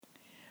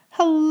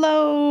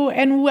Hello,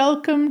 and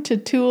welcome to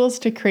Tools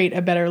to Create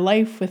a Better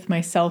Life with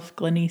myself,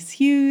 Glenise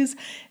Hughes.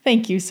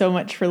 Thank you so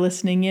much for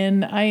listening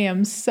in. I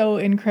am so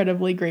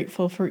incredibly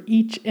grateful for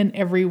each and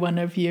every one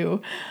of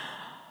you.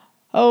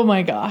 Oh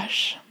my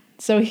gosh.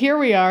 So here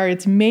we are.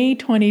 It's May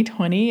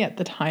 2020 at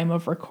the time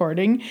of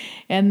recording,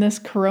 and this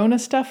Corona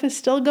stuff is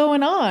still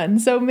going on.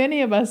 So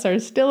many of us are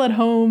still at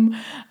home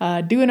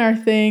doing our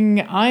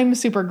thing. I'm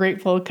super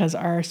grateful because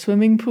our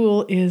swimming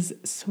pool is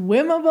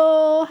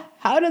swimmable.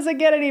 How does it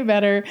get any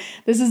better?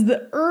 This is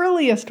the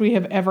earliest we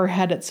have ever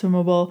had it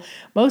swimmable,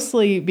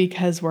 mostly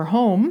because we're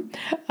home.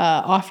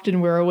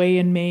 Often we're away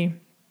in May.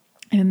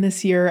 And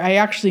this year, I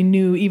actually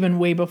knew even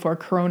way before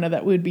Corona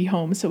that we would be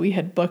home. So we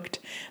had booked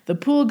the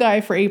pool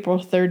guy for April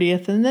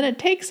 30th, and then it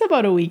takes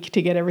about a week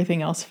to get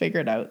everything else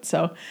figured out.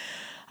 So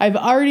I've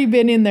already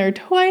been in there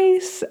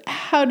twice.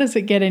 How does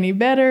it get any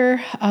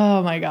better?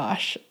 Oh my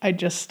gosh.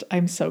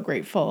 I'm so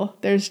grateful.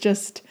 There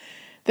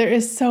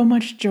is so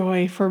much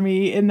joy for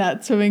me in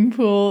that swimming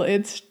pool.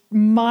 It's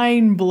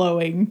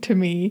mind-blowing to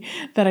me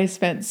that I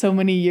spent so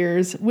many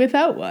years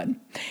without one.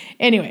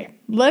 Anyway,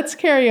 let's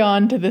carry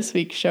on to this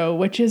week's show,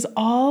 which is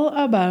all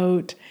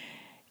about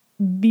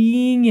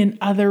being in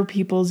other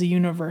people's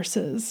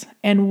universes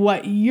and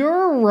what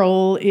your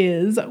role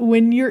is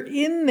when you're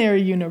in their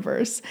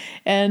universe.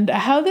 And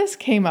how this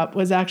came up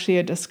was actually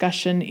a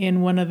discussion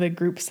in one of the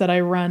groups that I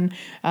run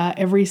about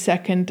every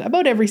second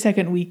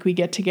week. We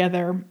get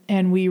together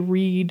and we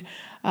read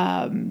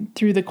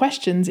through the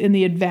questions in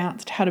the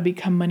Advanced How to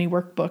Become Money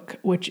workbook,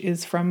 which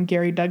is from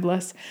Gary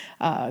Douglas,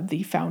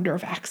 the founder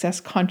of Access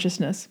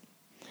Consciousness.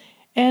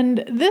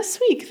 And this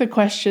week, the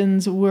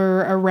questions were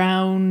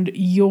around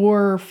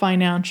your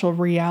financial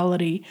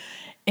reality.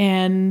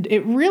 And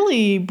it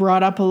really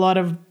brought up a lot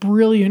of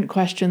brilliant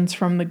questions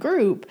from the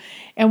group.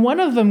 And one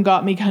of them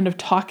got me kind of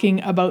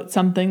talking about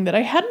something that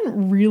I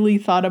hadn't really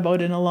thought about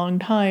in a long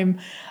time,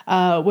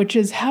 which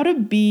is how to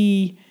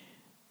be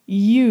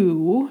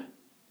you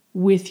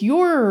with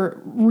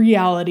your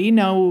reality.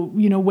 Now,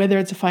 whether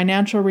it's a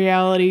financial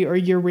reality or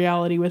your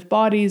reality with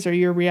bodies or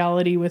your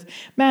reality with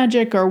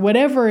magic or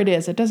whatever it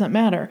is, it doesn't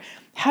matter.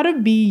 How to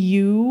be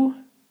you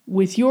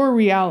with your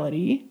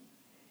reality,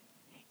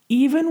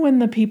 even when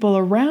the people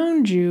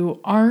around you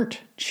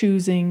aren't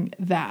choosing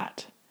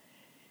that.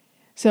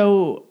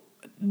 So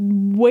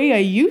the way I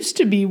used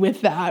to be with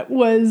that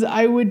was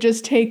I would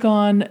just take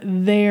on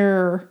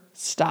their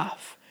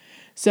stuff.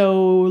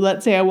 So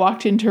let's say I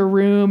walked into a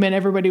room and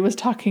everybody was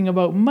talking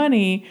about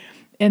money,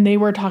 and they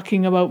were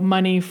talking about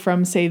money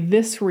from, say,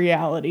 this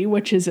reality,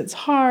 which is it's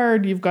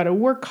hard, you've got to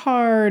work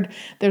hard,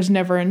 there's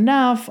never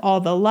enough,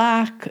 all the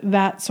lack,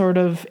 that sort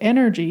of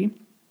energy.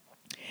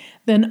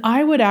 Then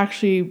I would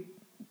actually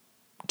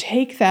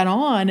take that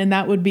on and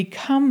that would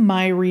become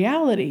my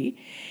reality.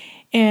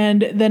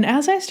 And then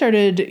as I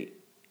started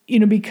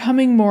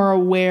becoming more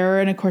aware.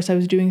 And of course, I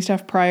was doing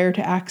stuff prior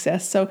to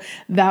Access. So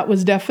that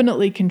was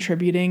definitely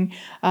contributing.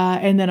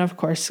 And then, of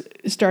course,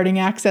 starting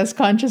Access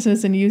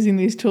Consciousness and using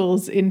these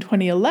tools in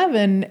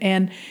 2011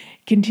 and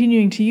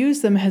continuing to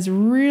use them has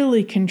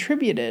really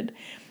contributed.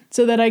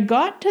 So that I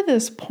got to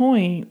this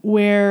point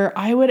where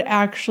I would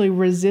actually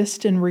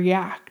resist and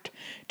react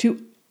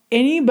to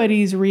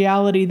anybody's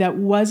reality that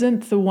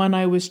wasn't the one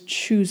I was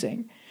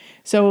choosing.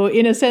 So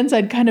in a sense,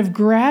 I'd kind of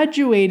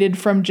graduated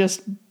from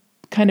just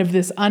kind of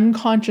this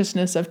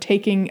unconsciousness of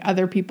taking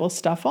other people's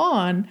stuff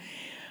on.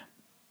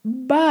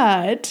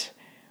 But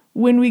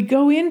when we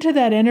go into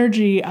that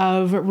energy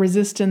of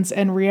resistance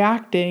and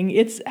reacting,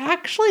 it's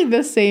actually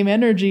the same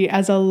energy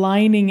as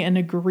aligning and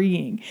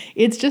agreeing.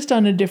 It's just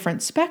on a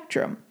different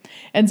spectrum.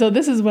 And so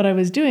this is what I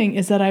was doing,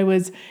 is that I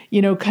was,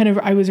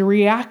 I was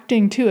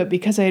reacting to it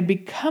because I had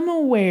become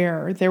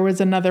aware there was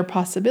another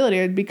possibility.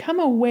 I had become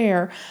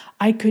aware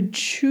I could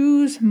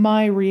choose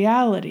my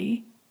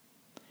reality.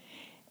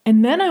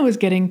 And then I was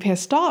getting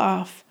pissed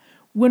off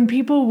when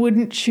people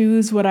wouldn't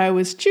choose what I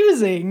was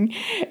choosing.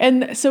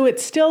 And so it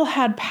still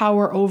had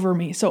power over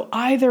me. So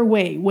either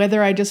way,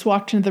 whether I just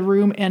walked into the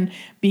room and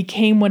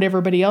became what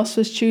everybody else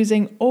was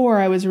choosing, or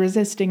I was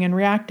resisting and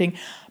reacting,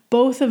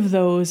 both of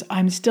those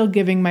I'm still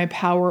giving my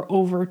power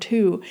over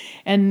to.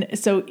 And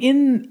so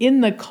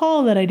in the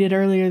call that I did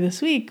earlier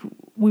this week,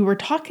 we were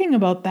talking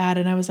about that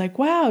and I was like,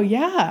 wow,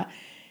 yeah.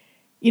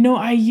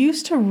 I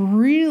used to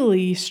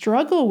really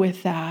struggle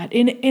with that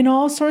in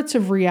all sorts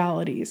of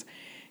realities,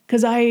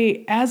 because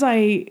as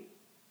I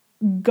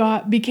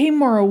became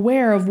more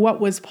aware of what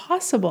was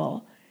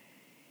possible,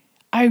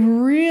 I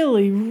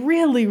really,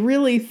 really,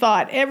 really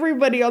thought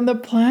everybody on the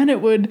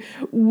planet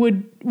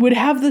would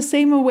have the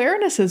same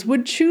awarenesses,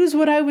 would choose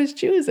what I was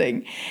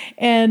choosing.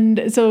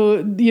 And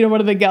so,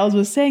 one of the gals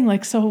was saying,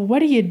 like, so what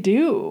do you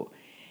do?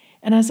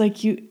 And I was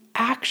like, you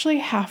actually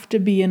have to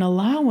be an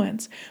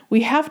allowance.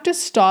 We have to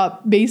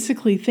stop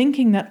basically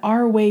thinking that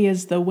our way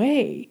is the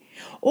way.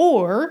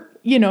 Or,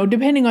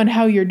 depending on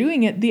how you're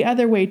doing it, the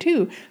other way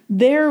too.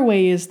 Their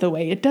way is the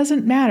way. It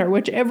doesn't matter.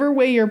 Whichever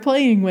way you're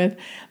playing with,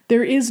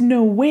 there is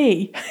no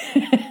way.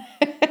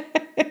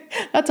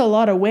 That's a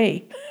lot of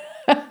way.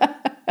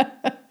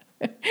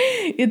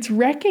 It's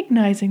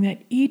recognizing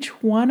that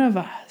each one of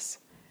us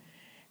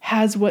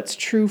has what's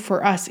true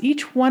for us.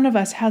 Each one of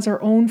us has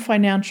our own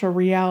financial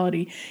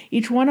reality.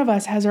 Each one of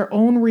us has our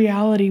own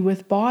reality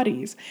with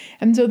bodies.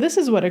 And so this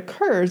is what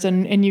occurs.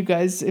 And you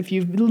guys, if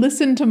you've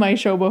listened to my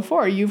show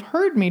before, you've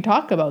heard me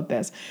talk about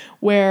this,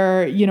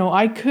 where,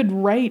 I could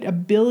write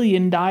 1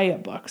 billion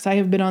diet books. I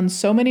have been on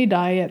so many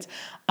diets.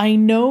 I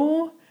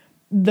know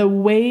the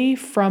way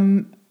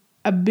from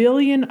 1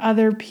 billion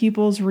other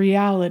people's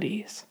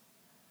realities.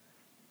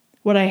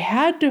 What I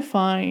had to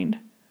find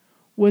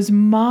was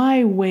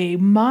my way,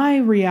 my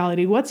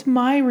reality. What's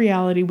my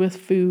reality with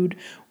food,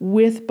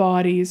 with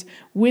bodies,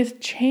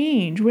 with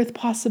change, with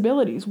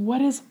possibilities?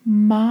 What is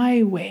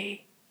my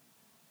way?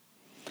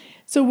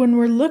 So when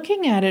we're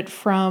looking at it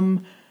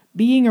from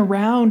being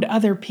around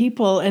other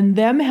people and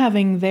them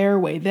having their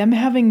way, them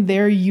having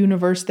their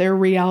universe, their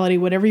reality,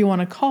 whatever you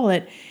want to call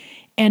it,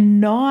 and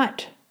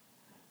not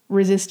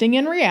resisting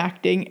and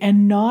reacting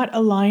and not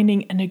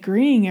aligning and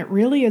agreeing, it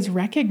really is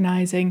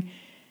recognizing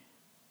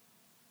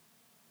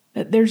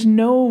that there's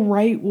no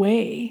right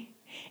way.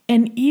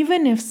 And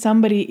even if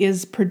somebody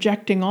is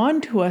projecting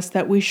onto us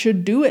that we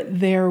should do it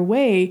their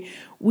way,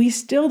 we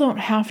still don't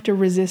have to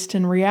resist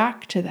and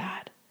react to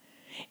that.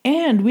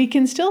 And we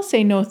can still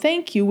say no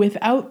thank you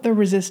without the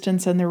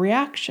resistance and the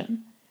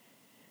reaction.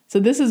 So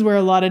this is where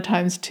a lot of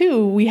times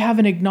too, we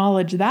haven't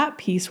acknowledged that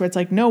piece where it's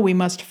like, no, we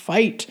must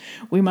fight.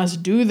 We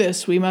must do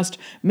this. We must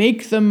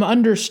make them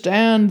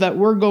understand that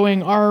we're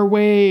going our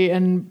way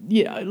and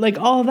like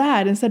all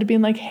that, instead of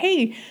being like,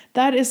 hey,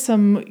 that is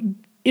some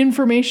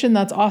information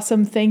that's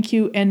awesome. Thank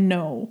you. And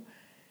no,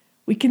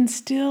 we can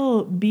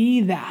still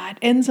be that.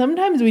 And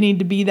sometimes we need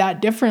to be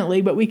that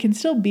differently, but we can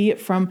still be it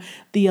from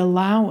the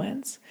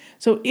allowance.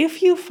 So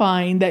if you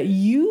find that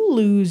you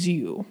lose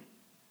you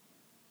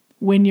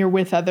when you're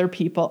with other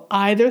people,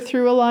 either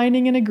through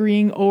aligning and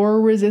agreeing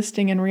or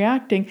resisting and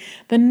reacting,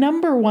 the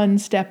number one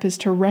step is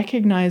to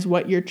recognize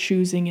what you're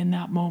choosing in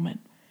that moment.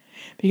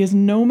 Because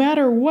no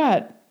matter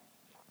what,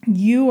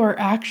 you are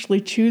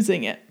actually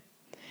choosing it.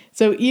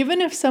 So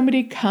even if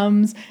somebody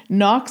comes,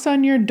 knocks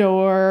on your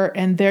door,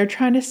 and they're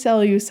trying to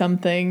sell you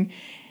something,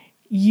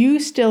 you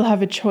still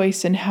have a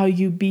choice in how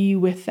you be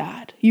with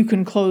that. You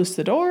can close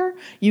the door,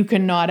 you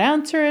can not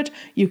answer it,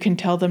 you can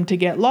tell them to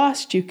get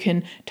lost, you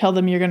can tell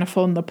them you're going to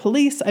phone the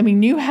police. I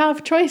mean, you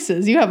have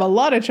choices. You have a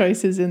lot of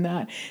choices in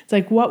that. It's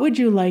like, what would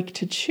you like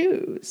to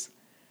choose?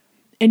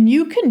 And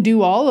you can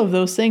do all of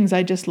those things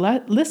I just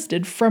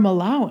listed from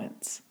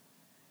allowance.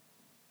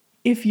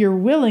 If you're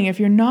willing, if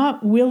you're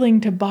not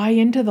willing to buy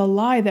into the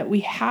lie that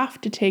we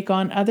have to take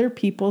on other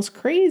people's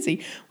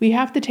crazy, we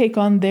have to take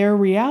on their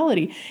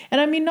reality. And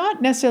I mean,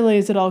 not necessarily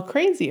is it all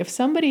crazy. If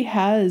somebody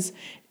has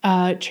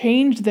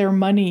changed their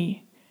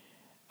money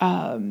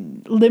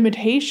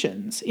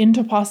limitations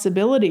into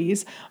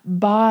possibilities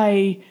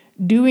by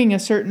doing a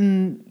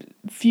certain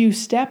few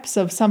steps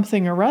of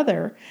something or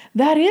other,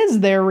 that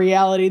is their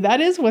reality. That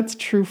is what's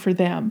true for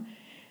them.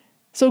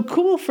 So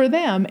cool for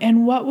them.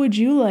 And what would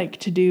you like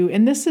to do?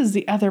 And this is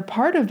the other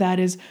part of that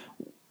is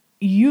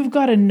you've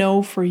got to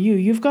know for you.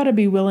 You've got to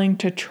be willing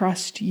to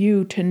trust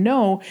you to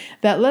know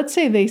that, let's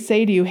say they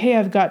say to you, hey,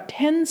 I've got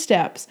 10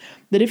 steps,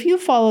 that if you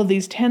follow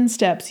these 10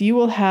 steps, you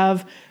will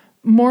have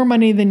more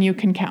money than you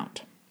can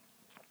count.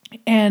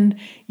 And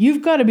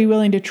you've got to be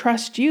willing to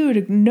trust you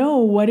to know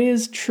what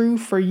is true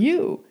for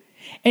you.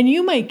 And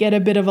you might get a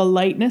bit of a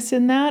lightness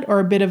in that, or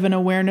a bit of an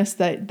awareness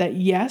that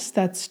yes,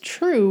 that's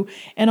true,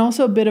 and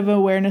also a bit of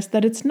awareness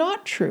that it's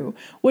not true,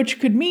 which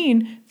could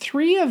mean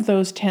 3 of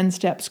those 10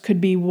 steps could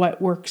be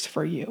what works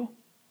for you.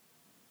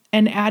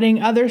 And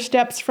adding other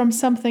steps from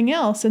something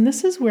else. And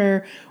this is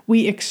where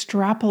we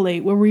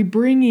extrapolate, where we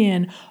bring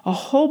in a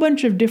whole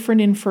bunch of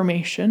different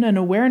information and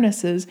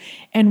awarenesses,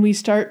 and we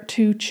start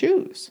to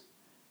choose.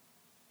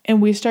 And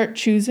we start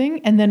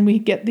choosing, and then we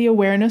get the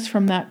awareness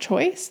from that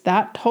choice.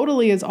 That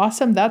totally is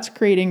awesome. That's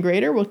creating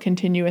greater. We'll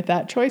continue with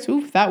that choice.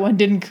 Oof, that one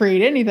didn't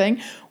create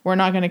anything. We're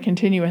not going to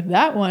continue with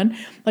that one.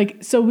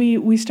 So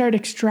we start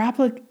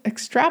extrapolating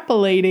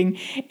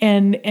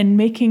and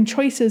making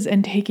choices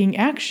and taking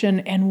action.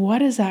 And what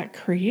does that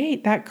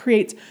create? That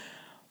creates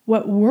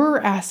what we're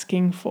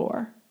asking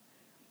for.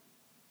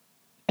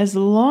 As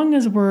long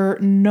as we're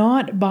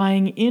not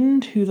buying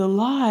into the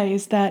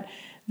lies that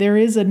there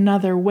is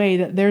another way,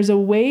 that there's a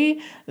way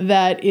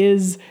that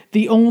is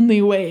the only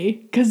way,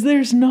 because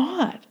there's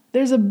not.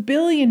 There's a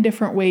billion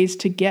different ways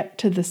to get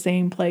to the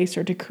same place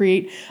or to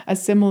create a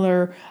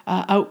similar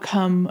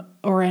outcome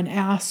or an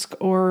ask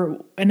or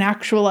an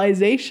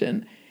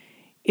actualization.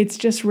 It's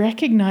just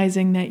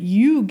recognizing that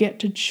you get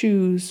to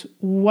choose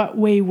what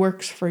way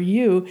works for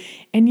you,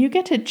 and you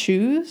get to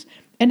choose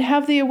and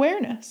have the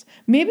awareness.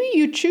 Maybe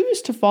you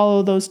choose to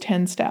follow those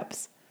 10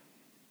 steps.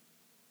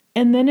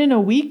 And then in a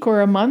week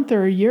or a month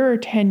or a year or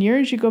 10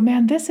 years, you go,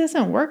 man, this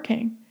isn't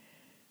working.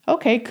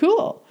 Okay,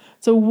 cool.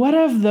 So what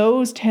of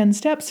those 10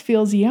 steps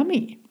feels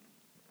yummy?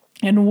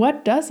 And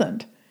what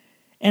doesn't?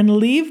 And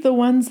leave the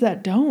ones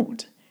that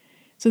don't.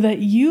 so that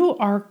you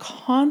are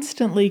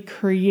constantly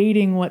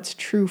creating what's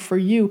true for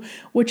you,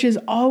 which is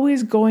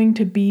always going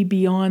to be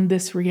beyond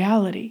this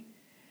reality.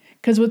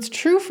 Because what's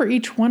true for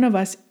each one of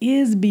us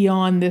is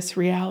beyond this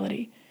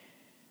reality.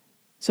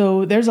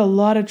 So there's a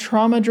lot of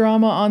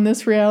drama on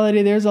this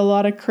reality. There's a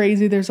lot of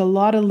crazy. There's a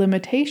lot of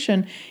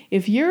limitation.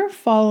 If you're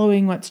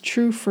following what's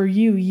true for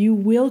you, you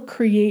will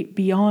create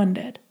beyond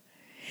it.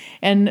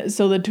 And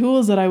so the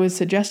tools that I was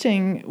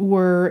suggesting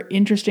were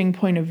interesting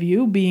point of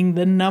view being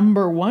the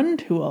number one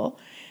tool.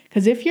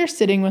 Because if you're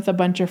sitting with a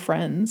bunch of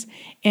friends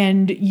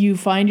and you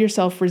find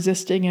yourself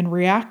resisting and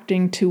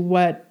reacting to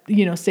what,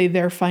 say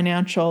their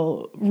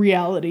financial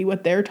reality,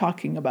 what they're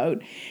talking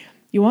about,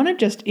 you want to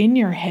just in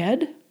your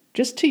head,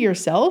 just to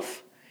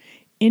yourself,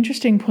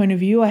 interesting point of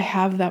view, I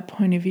have that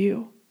point of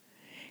view.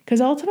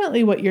 Because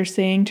ultimately what you're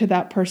saying to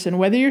that person,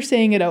 whether you're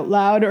saying it out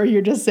loud or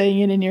you're just saying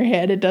it in your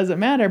head, it doesn't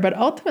matter. But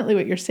ultimately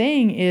what you're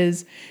saying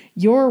is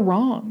you're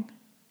wrong.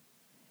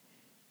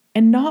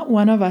 And not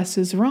one of us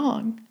is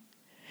wrong.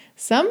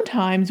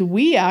 Sometimes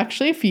we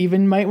actually, if you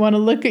even might want to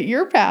look at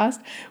your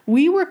past,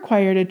 we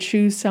require to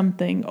choose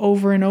something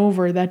over and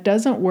over that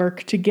doesn't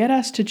work to get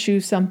us to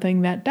choose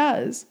something that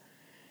does.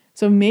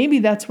 So maybe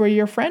that's where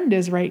your friend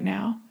is right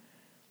now.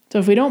 So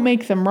if we don't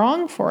make them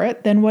wrong for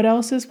it, then what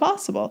else is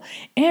possible?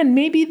 And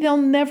maybe they'll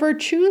never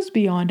choose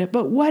beyond it.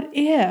 But what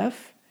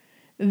if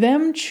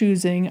them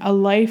choosing a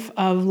life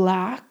of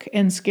lack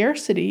and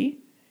scarcity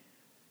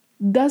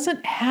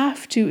doesn't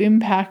have to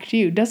impact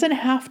you, doesn't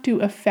have to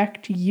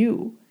affect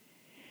you?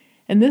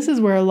 And this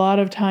is where a lot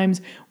of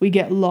times we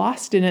get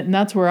lost in it. And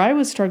that's where I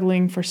was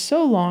struggling for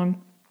so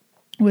long,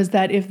 was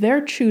that if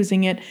they're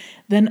choosing it,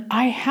 then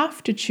I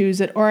have to choose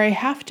it, or I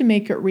have to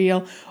make it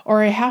real,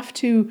 or I have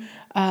to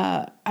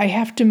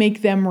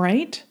make them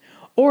right,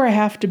 or I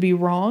have to be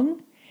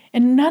wrong.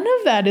 And none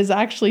of that is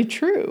actually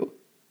true.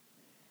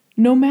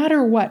 No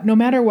matter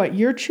what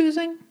you're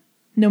choosing,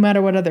 no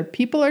matter what other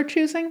people are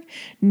choosing,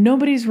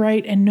 nobody's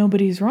right and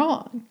nobody's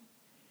wrong.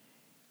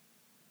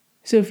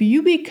 So if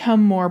you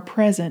become more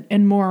present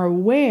and more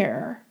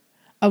aware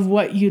of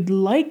what you'd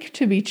like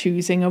to be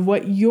choosing, of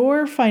what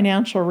your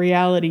financial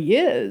reality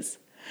is,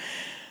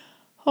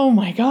 oh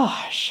my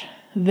gosh,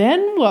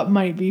 then what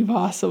might be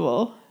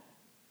possible?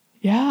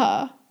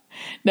 Yeah.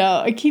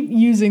 Now, I keep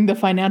using the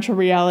financial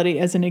reality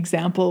as an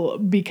example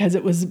because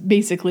it was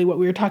basically what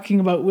we were talking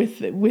about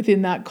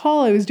within that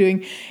call I was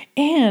doing.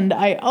 And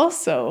I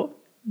also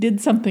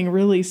did something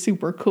really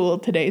super cool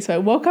today. So I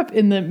woke up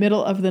in the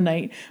middle of the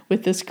night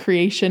with this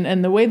creation,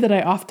 and the way that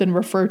I often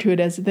refer to it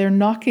as they're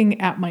knocking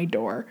at my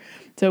door.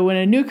 So when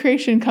a new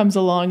creation comes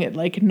along, it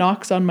like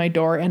knocks on my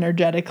door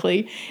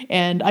energetically,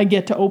 and I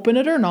get to open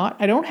it or not.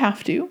 I don't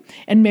have to.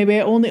 And maybe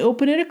I only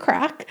open it a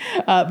crack.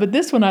 But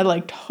this one I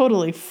like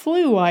totally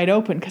flew wide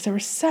open because there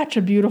was such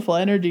a beautiful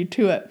energy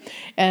to it.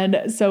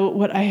 And so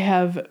what I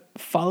have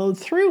followed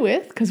through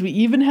with, because we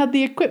even had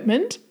the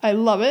equipment, I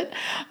love it,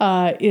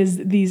 is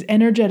these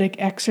energetic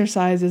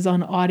exercises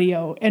on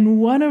audio. And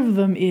one of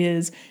them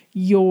is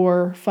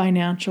your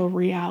financial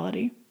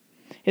reality.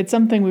 It's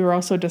something we were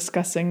also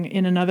discussing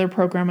in another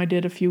program I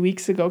did a few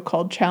weeks ago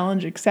called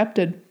Challenge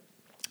Accepted,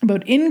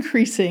 about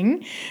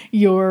increasing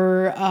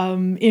your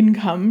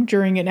income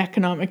during an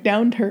economic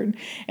downturn.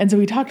 And so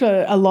we talked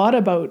a lot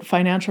about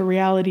financial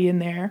reality in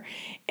there.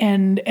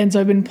 And so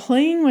I've been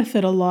playing with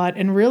it a lot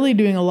and really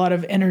doing a lot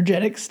of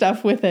energetic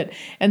stuff with it.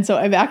 And so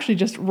I've actually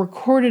just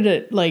recorded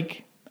it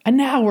like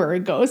an hour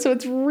ago. So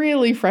it's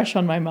really fresh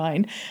on my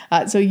mind.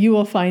 So you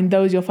will find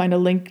those. You'll find a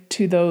link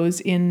to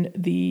those in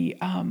the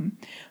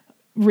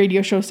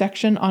radio show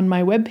section on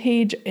my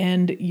webpage,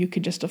 and you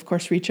could just, of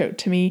course, reach out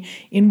to me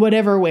in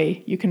whatever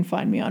way. You can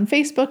find me on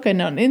Facebook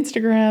and on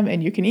Instagram,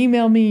 and you can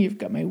email me. You've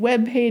got my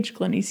webpage,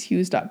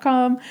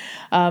 glenycehughes.com.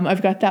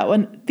 I've got that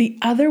one. The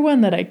other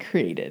one that I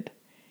created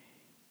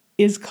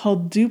is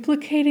called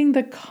Duplicating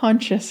the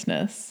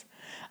Consciousness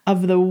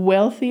of the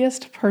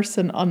Wealthiest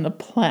Person on the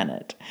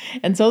Planet.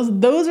 And so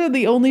those are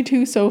the only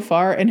two so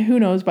far, and who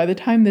knows, by the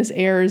time this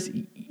airs,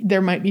 there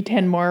might be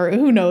 10 more.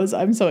 Who knows?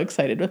 I'm so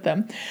excited with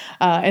them.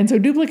 And so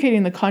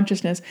duplicating the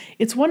consciousness,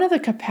 it's one of the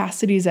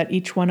capacities that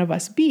each one of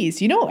us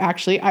bees.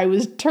 Actually, I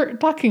was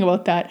talking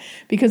about that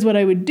because what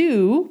I would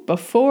do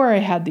before I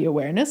had the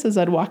awareness is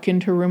I'd walk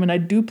into a room and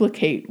I'd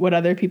duplicate what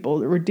other people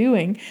were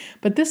doing.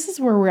 But this is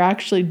where we're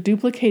actually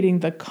duplicating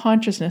the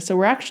consciousness. So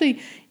we're actually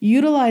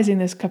utilizing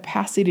this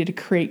capacity to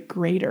create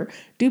greater,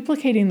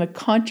 duplicating the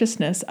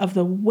consciousness of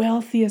the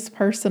wealthiest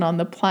person on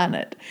the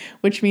planet,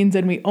 which means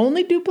then we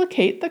only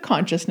duplicate the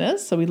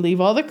consciousness, so we leave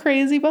all the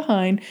crazy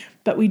behind,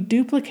 but we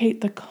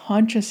duplicate the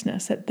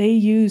consciousness that they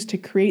use to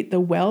create the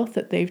wealth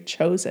that they've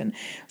chosen.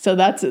 So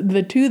that's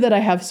the two that I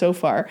have so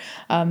far.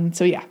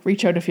 So yeah,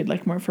 reach out if you'd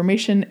like more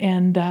information.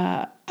 And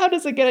how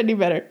does it get any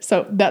better?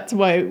 So that's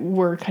why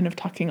we're kind of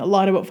talking a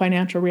lot about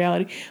financial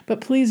reality.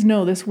 But please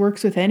know this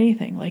works with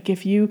anything. Like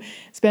if you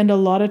spend a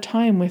lot of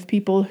time with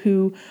people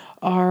who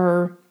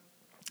are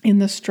in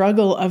the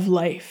struggle of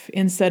life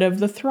instead of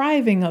the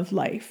thriving of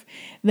life,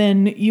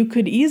 then you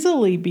could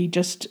easily be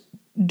just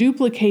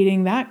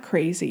duplicating that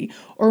crazy.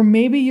 Or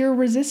maybe you're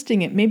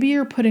resisting it. Maybe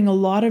you're putting a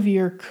lot of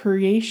your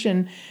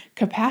creation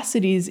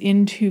capacities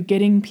into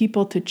getting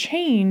people to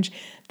change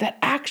that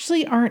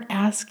actually aren't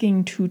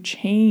asking to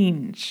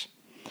change.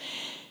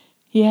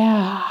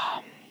 Yeah.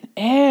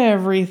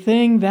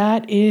 Everything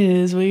that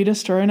is, will you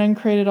destroy and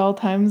uncreate at all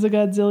times a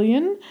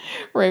godzillion?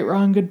 Right,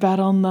 wrong, good, bad,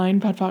 all nine,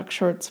 POD POC,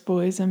 shorts,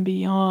 boys, and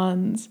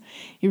beyonds.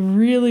 You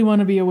really want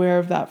to be aware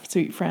of that,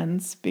 sweet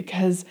friends,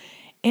 because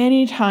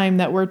anytime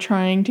that we're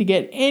trying to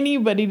get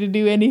anybody to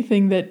do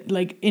anything that,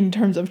 like, in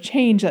terms of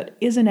change that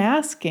isn't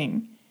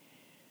asking,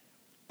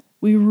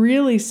 we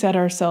really set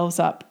ourselves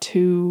up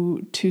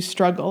to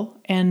struggle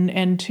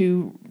and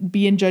to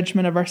be in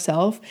judgment of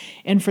ourselves,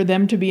 and for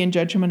them to be in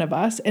judgment of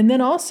us, and then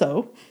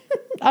also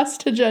us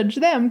to judge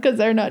them because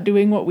they're not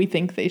doing what we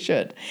think they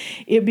should.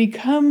 It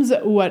becomes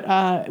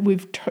what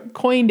we've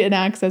coined in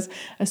Access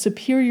a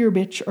superior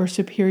bitch or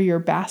superior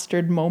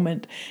bastard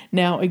moment.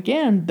 Now,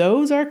 again,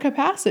 those are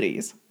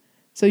capacities.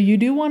 So you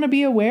do want to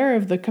be aware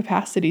of the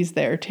capacities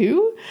there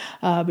too,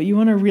 but you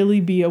want to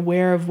really be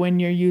aware of when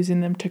you're using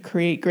them to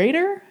create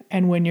greater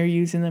and when you're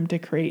using them to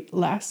create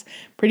less.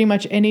 Pretty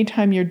much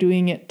anytime you're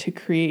doing it to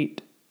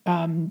create,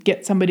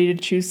 get somebody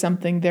to choose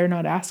something they're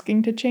not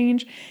asking to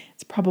change,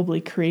 it's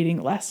probably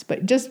creating less.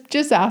 But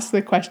just ask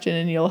the question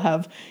and you'll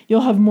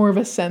have more of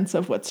a sense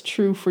of what's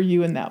true for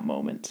you in that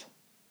moment.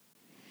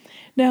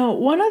 Now,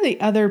 one of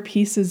the other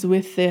pieces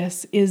with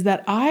this is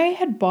that I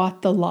had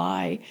bought the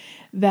lie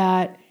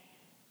that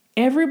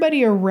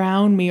everybody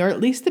around me, or at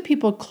least the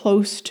people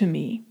close to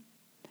me,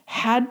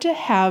 had to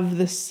have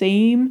the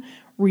same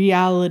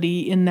reality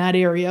in that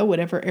area,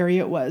 whatever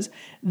area it was,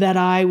 that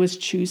I was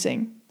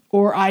choosing,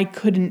 or I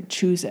couldn't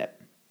choose it.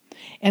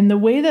 And the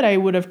way that I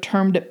would have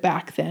termed it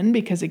back then,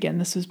 because again,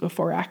 this was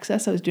before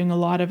Access, I was doing a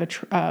lot of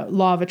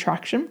law of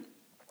attraction.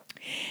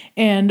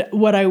 And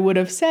what I would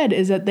have said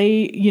is that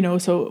they,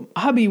 so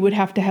hubby would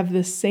have to have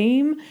the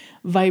same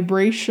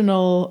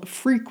vibrational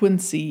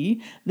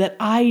frequency that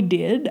I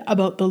did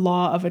about the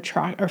law of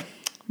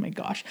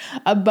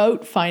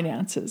about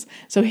finances.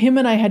 So him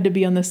and I had to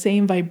be on the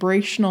same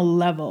vibrational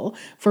level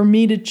for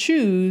me to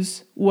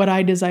choose what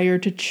I desire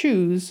to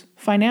choose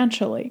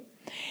financially.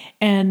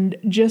 And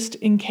just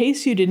in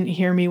case you didn't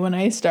hear me when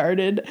I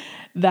started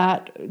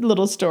that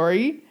little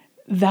story,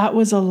 that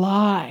was a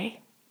lie.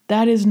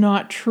 That is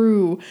not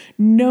true.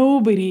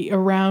 Nobody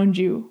around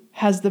you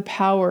has the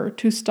power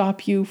to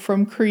stop you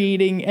from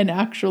creating and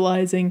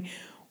actualizing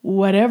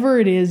whatever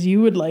it is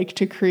you would like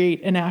to create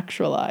and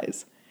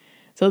actualize.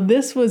 So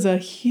this was a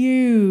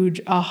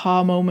huge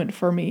aha moment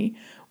for me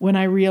when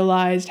I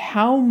realized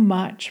how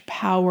much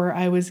power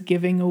I was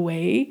giving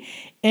away,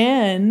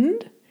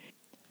 and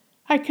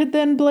I could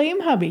then blame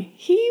hubby.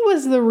 He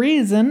was the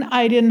reason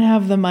I didn't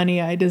have the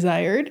money I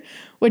desired,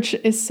 which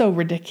is so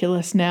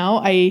ridiculous now.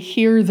 I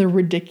hear the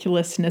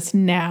ridiculousness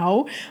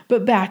now,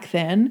 but back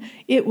then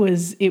it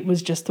was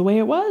just the way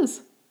it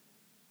was.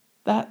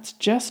 That's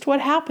just what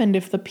happened.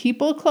 If the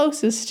people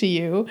closest to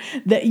you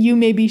that you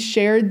maybe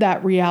shared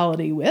that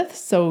reality with,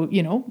 so,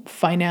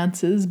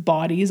 finances,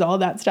 bodies, all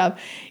that stuff,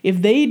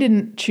 if they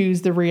didn't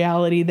choose the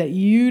reality that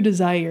you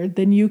desired,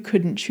 then you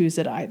couldn't choose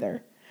it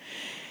either.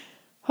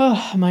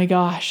 Oh my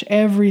gosh,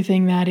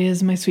 everything that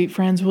is, my sweet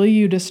friends, will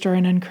you destroy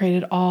and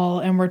uncreate it all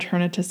and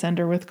return it to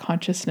sender with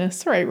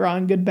consciousness? Right,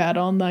 wrong, good, bad,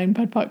 all nine,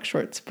 POD POC,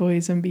 shorts,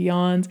 boys, and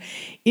beyonds.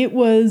 It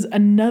was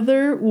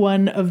another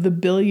one of the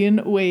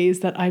billion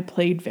ways that I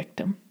played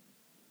victim.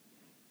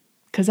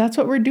 Because that's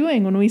what we're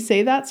doing. When we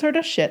say that sort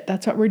of shit,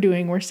 that's what we're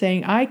doing. We're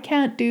saying, I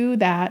can't do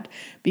that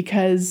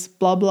because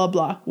blah, blah,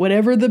 blah.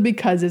 Whatever the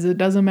because is, it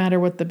doesn't matter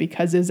what the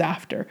because is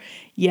after.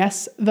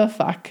 Yes, the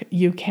fuck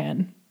you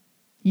can.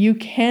 You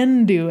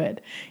can do it.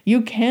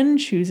 You can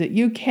choose it.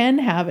 You can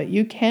have it.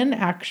 You can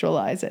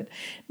actualize it.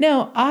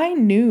 Now, I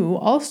knew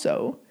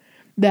also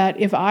that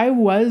if I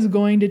was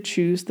going to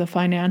choose the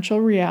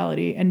financial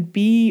reality and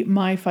be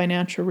my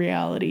financial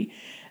reality,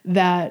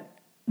 that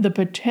the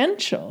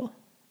potential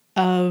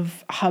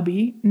of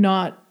hubby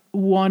not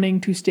wanting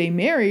to stay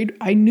married,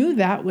 I knew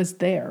that was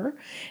there.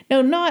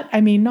 Now,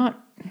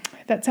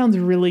 that sounds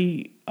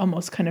really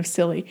almost kind of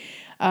silly.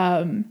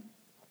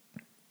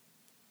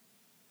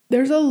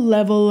 There's a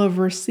level of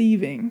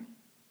receiving,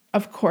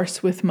 of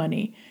course, with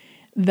money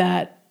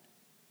that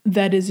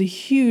is a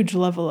huge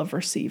level of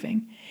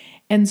receiving.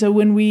 And so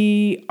when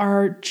we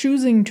are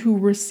choosing to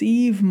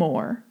receive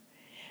more,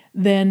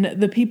 then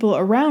the people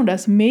around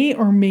us may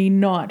or may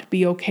not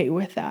be okay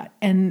with that.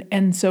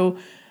 And so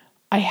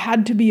I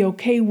had to be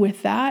okay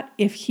with that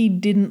if he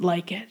didn't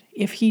like it,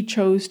 if he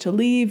chose to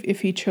leave,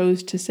 if he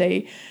chose to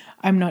say,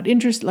 I'm not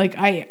interested. Like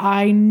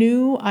I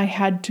knew I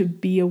had to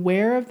be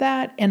aware of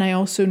that. And I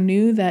also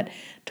knew that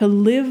to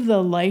live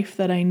the life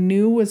that I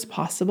knew was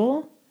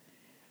possible,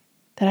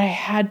 that I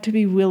had to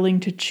be willing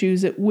to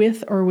choose it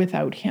with or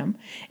without him.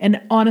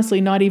 And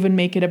honestly, not even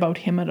make it about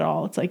him at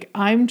all. It's like,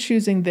 I'm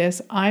choosing this.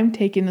 I'm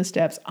taking the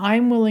steps.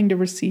 I'm willing to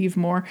receive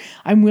more.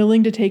 I'm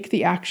willing to take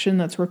the action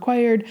that's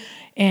required.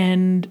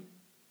 And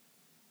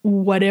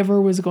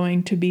whatever was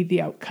going to be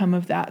the outcome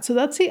of that. So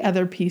that's the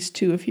other piece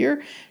too. If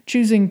you're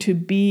choosing to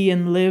be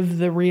and live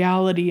the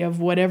reality of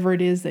whatever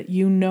it is that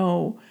you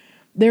know,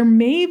 there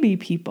may be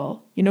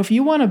people, if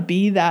you want to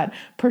be that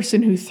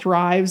person who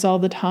thrives all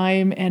the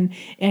time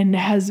and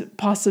has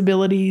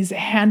possibilities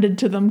handed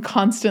to them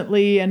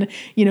constantly and,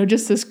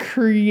 just this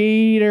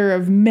creator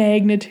of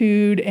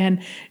magnitude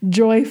and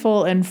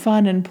joyful and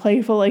fun and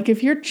playful, like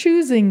if you're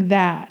choosing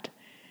that,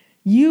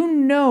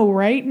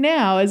 right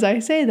now, as I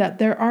say that,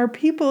 there are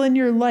people in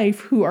your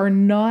life who are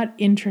not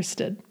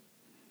interested.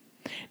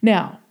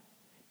 Now,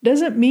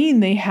 doesn't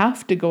mean they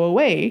have to go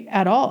away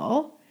at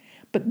all,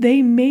 but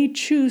they may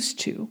choose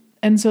to.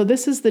 And so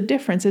this is the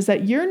difference, is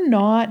that you're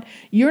not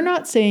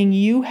saying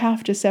you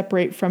have to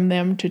separate from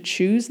them to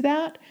choose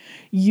that.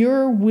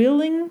 You're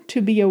willing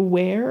to be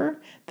aware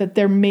that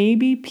there may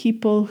be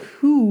people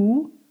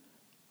who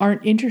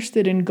aren't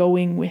interested in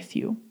going with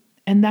you.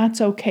 And that's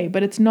okay,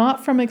 but it's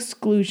not from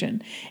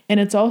exclusion. And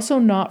it's also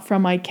not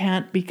from I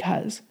can't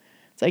because.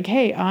 It's like,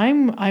 hey,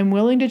 I'm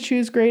willing to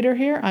choose greater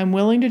here. I'm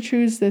willing to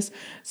choose this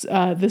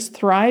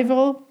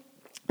thrival,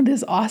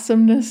 this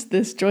awesomeness,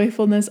 this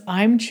joyfulness.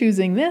 I'm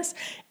choosing this.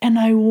 And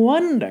I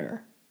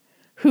wonder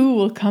who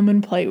will come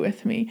and play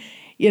with me.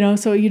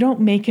 So you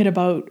don't make it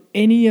about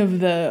any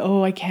of the,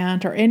 oh, I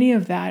can't, or any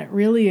of that. It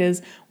really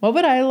is, what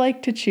would I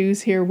like to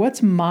choose here?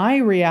 What's my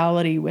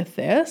reality with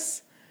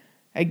this?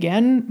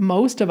 Again,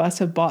 most of us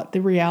have bought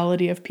the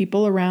reality of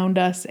people around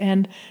us,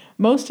 and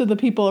most of the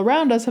people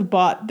around us have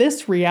bought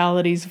this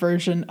reality's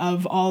version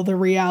of all the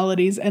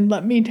realities. And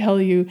let me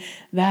tell you,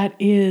 that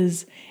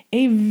is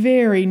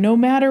no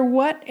matter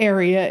what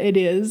area it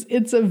is,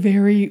 it's a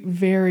very,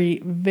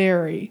 very,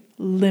 very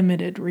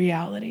limited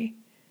reality.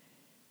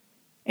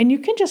 And you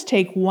can just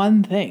take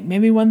one thing,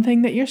 maybe one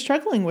thing that you're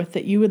struggling with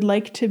that you would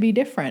like to be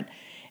different,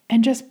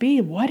 and just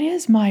be, what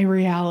is my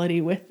reality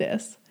with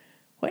this?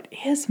 What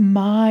is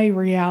my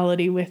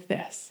reality with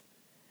this?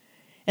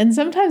 And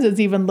sometimes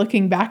it's even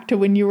looking back to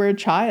when you were a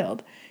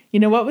child.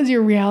 What was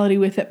your reality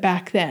with it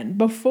back then?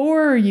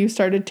 Before you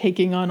started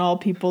taking on all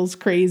people's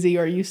crazy,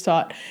 or you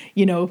thought,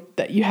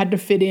 that you had to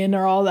fit in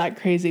or all that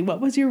crazy. What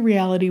was your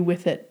reality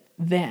with it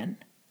then?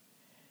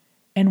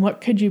 And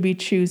what could you be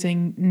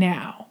choosing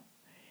now?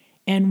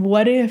 And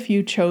what if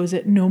you chose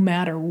it no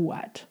matter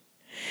what?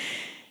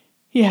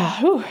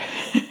 Yeah,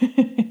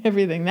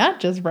 everything that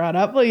just brought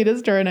up. Well, you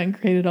just turn and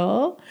create it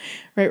all.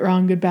 Right,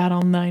 wrong, good, bad,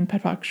 all 9,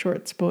 POD POC,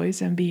 shorts, boys,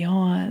 and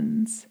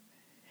beyonds.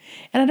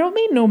 And I don't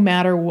mean no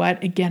matter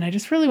what. Again, I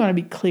just really want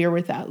to be clear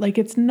with that. Like,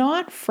 it's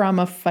not from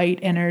a fight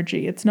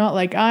energy. It's not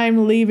like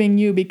I'm leaving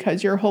you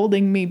because you're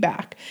holding me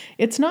back.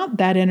 It's not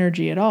that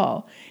energy at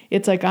all.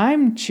 It's like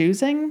I'm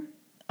choosing,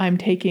 I'm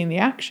taking the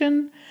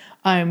action,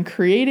 I'm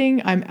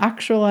creating, I'm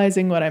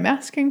actualizing what I'm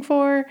asking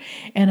for,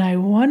 and I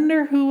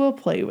wonder who will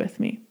play with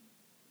me.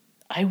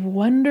 I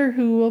wonder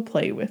who will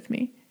play with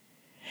me.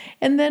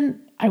 And then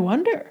I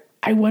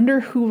wonder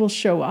who will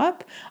show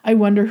up. I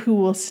wonder who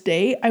will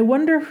stay. I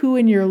wonder who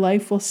in your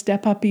life will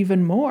step up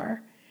even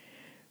more.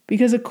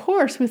 Because of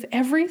course, with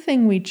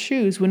everything we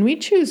choose, when we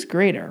choose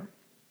greater,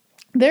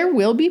 there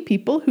will be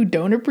people who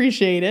don't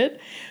appreciate it.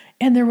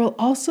 And there will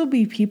also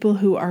be people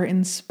who are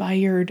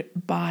inspired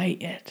by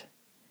it.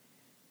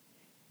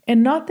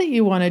 And not that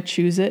you want to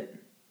choose it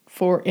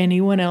for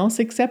anyone else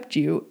except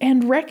you,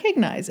 and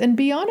recognize and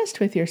be honest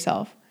with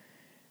yourself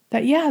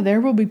that,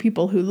 there will be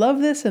people who love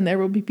this and there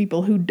will be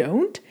people who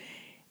don't.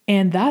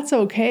 And that's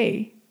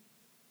okay.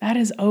 That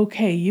is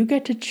okay. You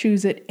get to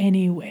choose it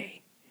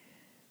anyway.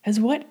 As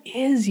what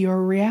is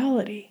your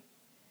reality?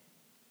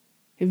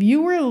 If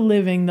you were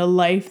living the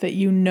life that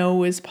you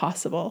know is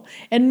possible,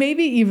 and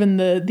maybe even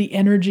the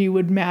energy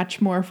would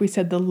match more if we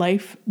said the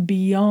life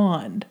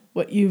beyond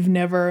what you've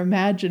never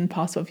imagined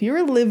possible. If you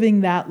were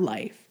living that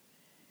life,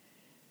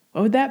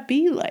 what would that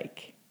be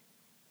like?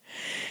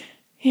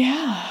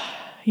 Yeah.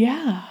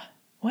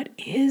 What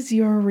is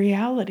your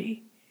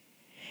reality?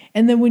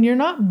 And then when you're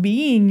not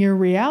being your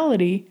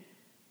reality,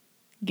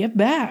 get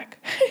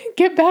back.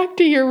 Get back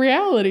to your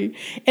reality.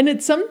 And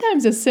it's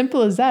sometimes as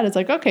simple as that. It's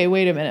like, okay,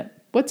 wait a minute.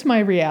 What's my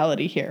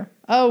reality here?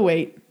 Oh,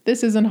 wait,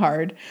 this isn't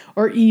hard.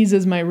 Or ease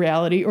is my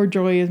reality, or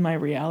joy is my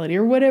reality,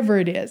 or whatever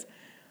it is.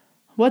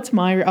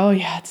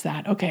 It's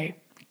that. Okay.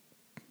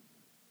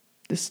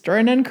 Destroy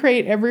and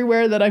uncreate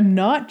everywhere that I'm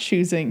not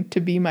choosing to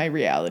be my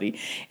reality.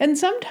 And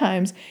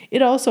sometimes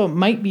it also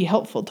might be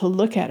helpful to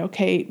look at,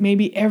 okay,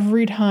 maybe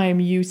every time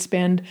you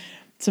spend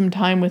some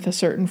time with a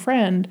certain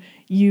friend,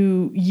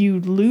 you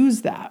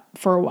lose that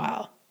for a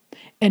while.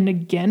 And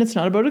again, it's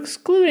not about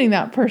excluding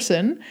that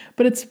person,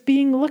 but it's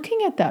looking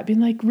at that, being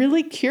like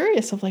really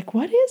curious of like,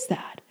 what is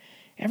that?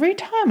 Every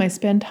time I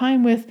spend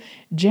time with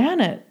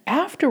Janet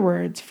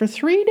afterwards for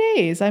 3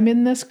 days, I'm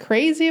in this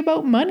crazy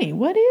about money.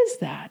 What is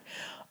that?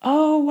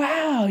 Oh,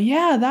 wow.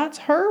 Yeah, that's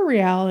her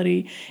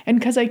reality. And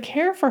because I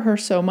care for her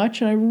so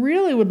much and I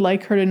really would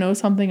like her to know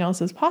something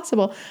else is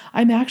possible,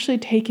 I'm actually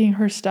taking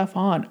her stuff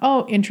on.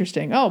 Oh,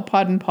 interesting. Oh,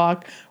 POD and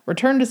POC,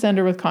 return to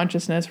sender with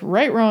consciousness,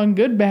 right, wrong,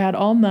 good, bad,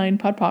 all 9,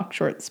 POD, POC,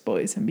 shorts,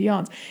 boys, and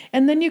beyonds.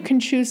 And then you can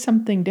choose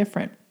something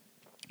different.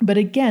 But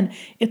again,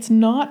 it's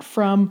not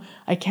from,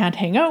 I can't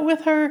hang out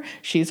with her,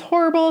 she's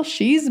horrible,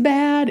 she's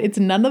bad. It's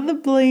none of the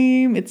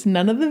blame, it's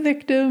none of the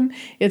victim.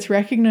 It's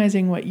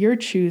recognizing what you're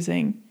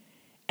choosing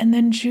and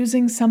then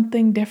choosing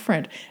something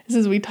different. This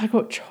is, we talk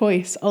about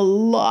choice a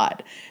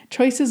lot.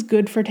 Choice is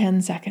good for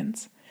 10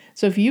 seconds.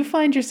 So if you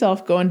find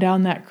yourself going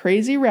down that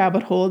crazy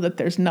rabbit hole that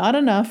there's not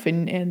enough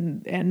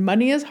and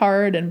money is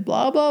hard and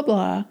blah, blah,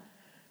 blah,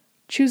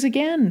 choose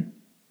again.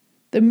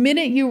 The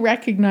minute you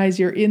recognize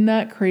you're in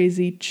that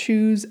crazy,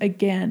 choose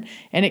again.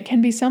 And it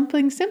can be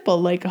something simple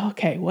like,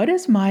 okay, what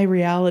is my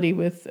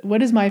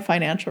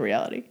financial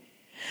reality?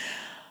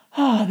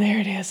 Oh, there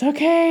it is.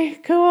 Okay,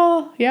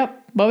 cool.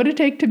 Yep. What would it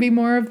take to be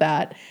more of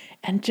that?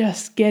 And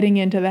just getting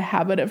into the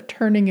habit of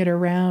turning it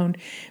around,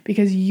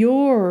 because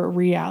your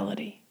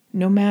reality,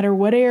 no matter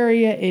what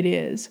area it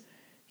is,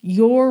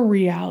 your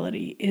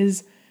reality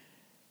is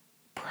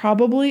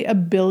probably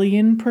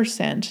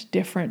 1,000,000,000%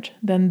 different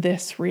than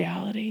this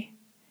reality.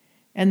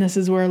 And this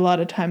is where a lot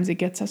of times it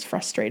gets us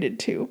frustrated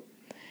too,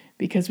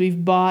 because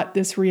we've bought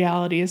this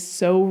reality as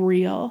so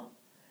real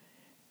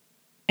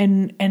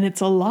and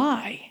it's a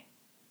lie.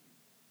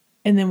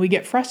 And then we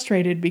get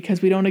frustrated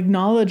because we don't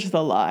acknowledge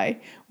the lie,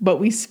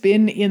 but we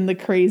spin in the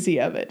crazy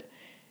of it.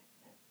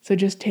 So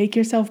just take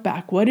yourself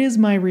back. What is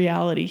my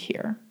reality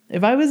here?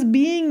 If I was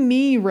being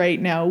me right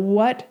now,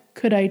 what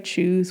could I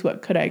choose?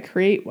 What could I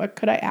create? What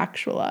could I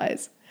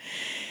actualize?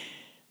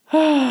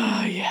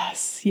 Oh,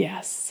 yes,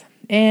 yes.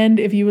 And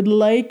if you would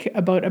like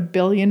about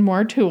 1,000,000,000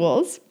 more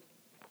tools,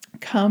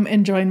 come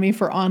and join me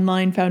for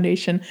Online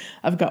Foundation.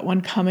 I've got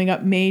one coming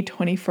up May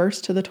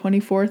 21st to the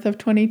 24th of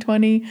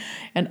 2020,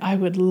 and I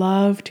would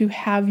love to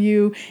have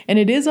you. And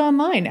it is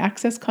online.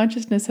 Access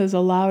Consciousness has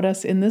allowed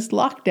us in this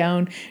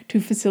lockdown to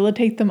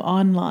facilitate them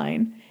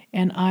online.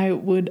 And I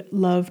would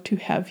love to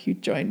have you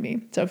join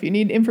me. So if you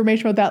need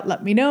information about that,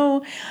 let me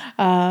know.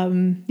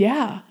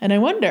 Yeah. And I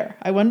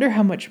wonder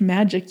how much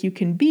magic you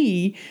can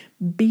be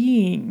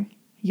being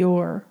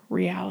your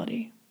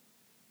reality.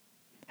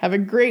 Have a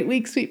great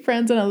week, sweet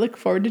friends, and I look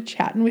forward to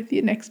chatting with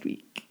you next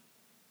week.